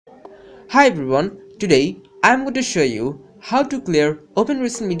Hi everyone, today I am going to show you how to clear Open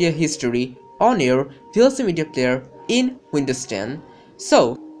Recent Media history on your VLC media player in Windows 10.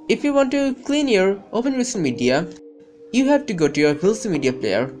 So, if you want to clean your Open Recent Media, you have to go to your VLC media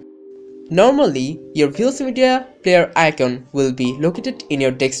player. Normally, your VLC media player icon will be located in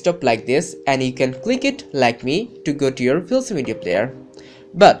your desktop like this, and you can click it like me to go to your VLC media player.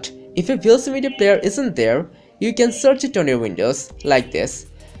 But if your VLC media player isn't there, you can search it on your Windows like this.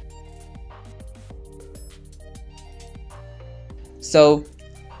 So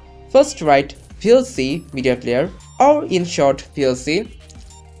first write VLC media player, or in short VLC.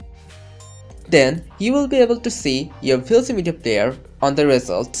 Then you will be able to see your VLC media player on the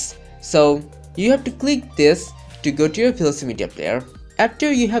results. So you have to click this to go to your VLC media player.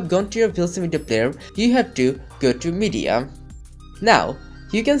 After you have gone to your VLC media player, you have to go to media. Now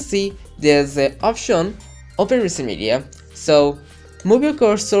you can see there's an option Open Recent Media. So move your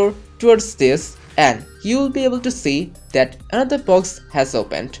cursor towards this and you will be able to see that another box has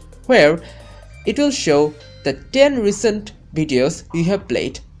opened, where it will show the 10 recent videos you have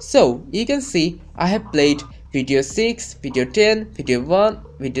played. So you can see I have played video 6, video 10, video 1,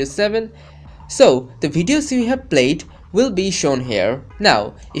 video 7. So the videos you have played will be shown here.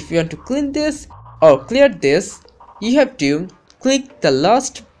 Now if you want to clean this or clear this, you have to click the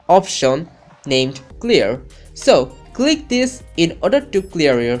last option named clear. So click this in order to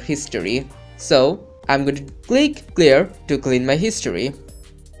clear your history. So I'm going to click clear to clean my history.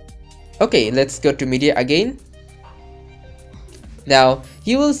 Okay, let's go to media again. Now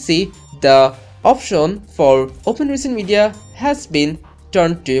you will see the option for Open Recent Media has been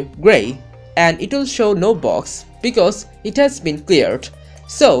turned to gray, and it will show no box because it has been cleared.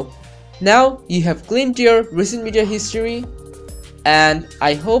 So now you have cleaned your recent media history, and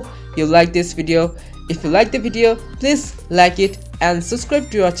I hope you like this video. If you like the video, please like it and subscribe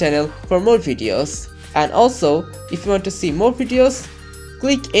to our channel for more videos. And also, if you want to see more videos,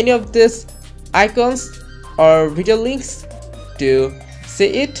 click any of these icons or video links to see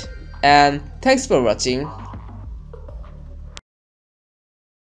it. And thanks for watching.